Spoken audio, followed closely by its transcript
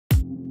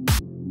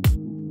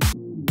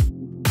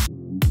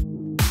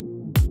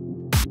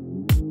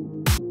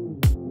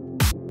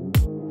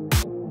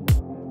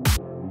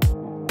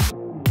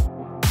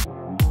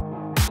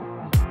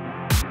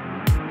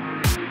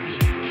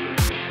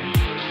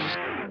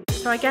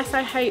So I guess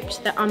I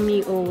hoped that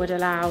Unmute All would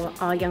allow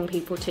our young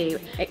people to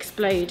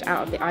explode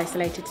out of the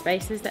isolated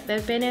spaces that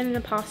they've been in the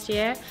past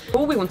year.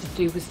 All we wanted to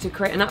do was to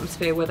create an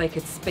atmosphere where they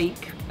could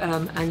speak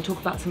and talk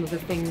about some of the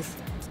things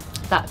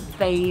that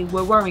they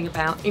were worrying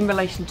about in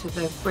relation to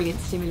the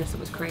brilliant stimulus that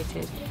was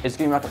created. It's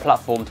giving me like a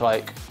platform to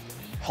like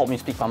help me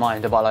speak my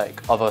mind about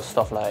like other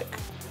stuff, like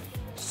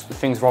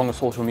things wrong with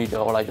social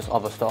media or like just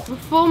other stuff.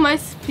 Before,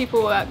 most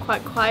people were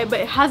quite quiet, but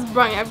it has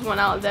brought everyone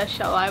out of their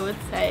shell, I would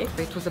say.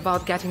 It was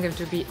about getting them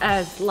to be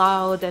as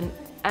loud and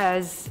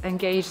as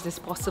engaged as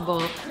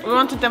possible. We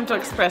wanted them to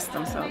express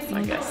themselves,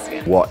 I guess.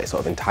 Yeah. What sort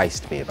of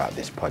enticed me about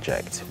this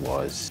project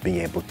was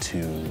being able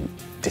to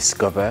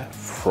discover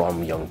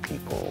from young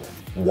people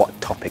what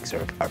topics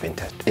are of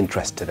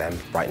interest to them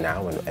right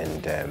now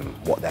and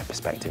what their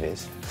perspective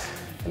is,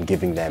 and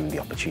giving them the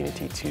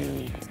opportunity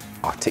to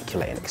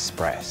articulate and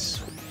express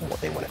what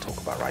they want to talk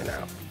about right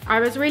now. I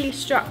was really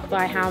struck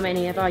by how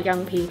many of our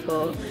young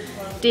people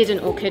didn't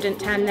or couldn't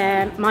turn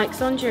their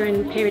mics on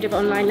during the period of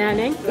online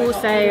learning.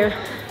 Also,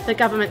 the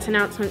government's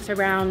announcements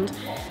around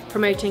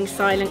promoting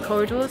silent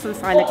corridors and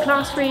silent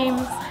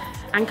classrooms,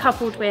 and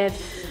coupled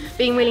with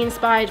being really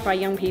inspired by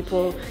young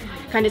people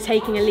kind of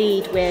taking a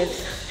lead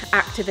with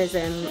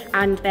activism,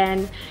 and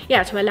then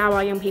to allow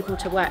our young people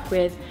to work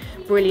with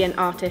brilliant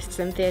artists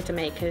and theatre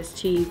makers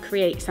to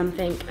create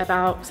something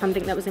about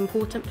something that was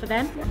important for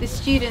them. The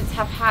students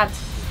have had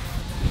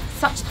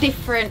such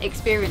different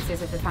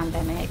experiences of the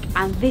pandemic,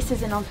 and this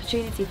is an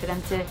opportunity for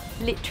them to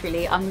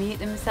literally unmute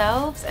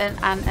themselves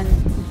and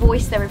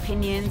voice their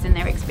opinions and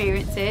their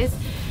experiences,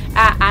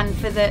 and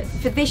for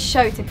this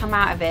show to come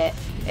out of it,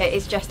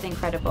 it's just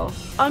incredible.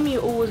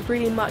 Unmute All was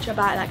really much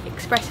about like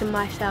expressing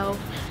myself,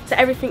 so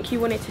everything you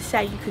wanted to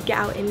say you could get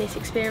out in this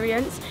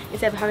experience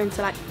instead of having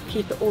to like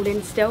keep it all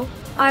in still.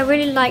 I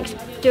really liked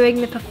doing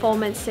the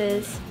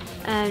performances,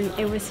 and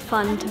it was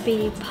fun to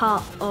be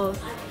part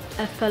of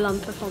a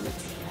full-on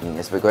performance.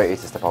 It's a great way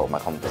to step out of my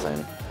comfort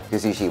zone,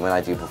 because usually when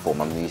I do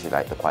perform, I'm usually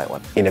like the quiet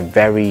one. In a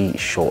very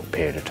short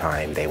period of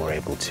time, they were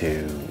able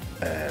to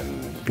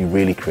be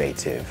really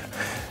creative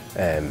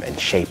and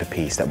shape a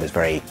piece that was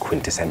very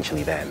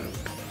quintessentially them,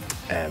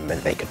 and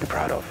they could be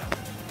proud of.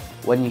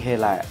 When you hear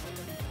like,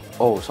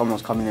 oh,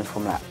 someone's coming in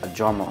from like a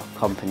drama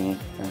company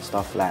and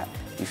stuff, like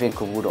you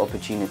think of all the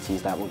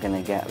opportunities that we're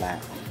gonna get, like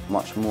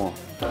much more.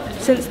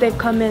 Since they've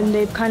come in,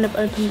 they've kind of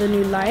opened a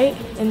new light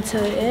into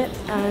it,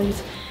 and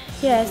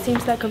yeah, it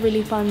seems like a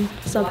really fun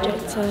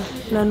subject to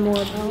learn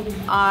more about.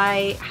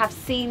 I have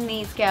seen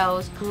these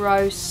girls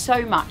grow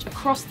so much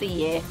across the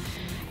year,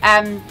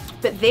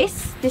 but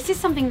this is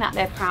something that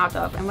they're proud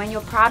of, and when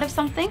you're proud of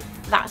something,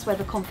 that's where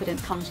the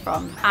confidence comes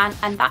from,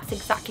 and that's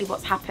exactly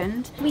what's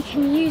happened. We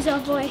can use our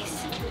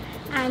voice,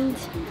 and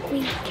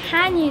we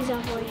can use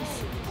our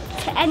voice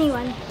to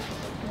anyone.